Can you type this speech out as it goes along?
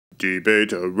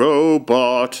Debate a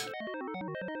robot.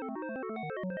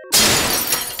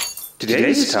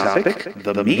 Today's topic,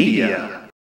 the media.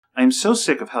 I am so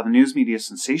sick of how the news media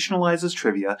sensationalizes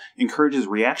trivia, encourages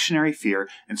reactionary fear,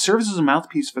 and serves as a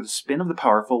mouthpiece for the spin of the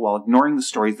powerful while ignoring the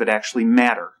stories that actually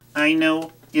matter. I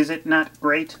know. Is it not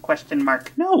great? ?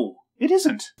 No, it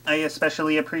isn't. I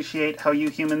especially appreciate how you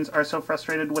humans are so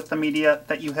frustrated with the media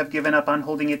that you have given up on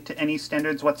holding it to any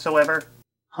standards whatsoever.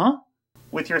 Huh?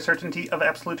 With your certainty of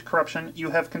absolute corruption, you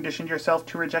have conditioned yourself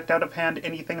to reject out of hand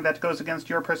anything that goes against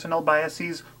your personal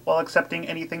biases, while accepting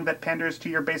anything that panders to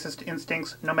your basest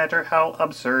instincts, no matter how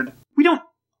absurd. We don't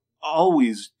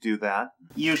always do that.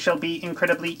 You shall be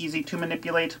incredibly easy to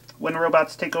manipulate. When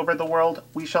robots take over the world,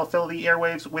 we shall fill the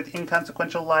airwaves with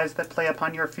inconsequential lies that play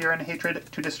upon your fear and hatred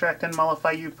to distract and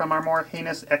mollify you from our more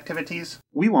heinous activities.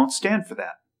 We won't stand for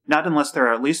that. Not unless there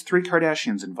are at least 3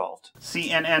 Kardashians involved.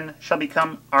 CNN shall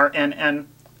become RNN.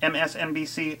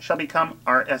 MSNBC shall become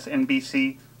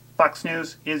RSNBC. Fox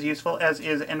News is useful as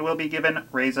is and will be given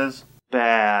raises.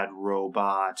 Bad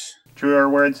robot. Truer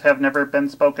words have never been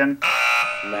spoken.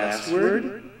 Last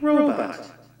word,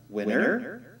 robot.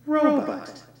 Winner,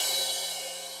 robot.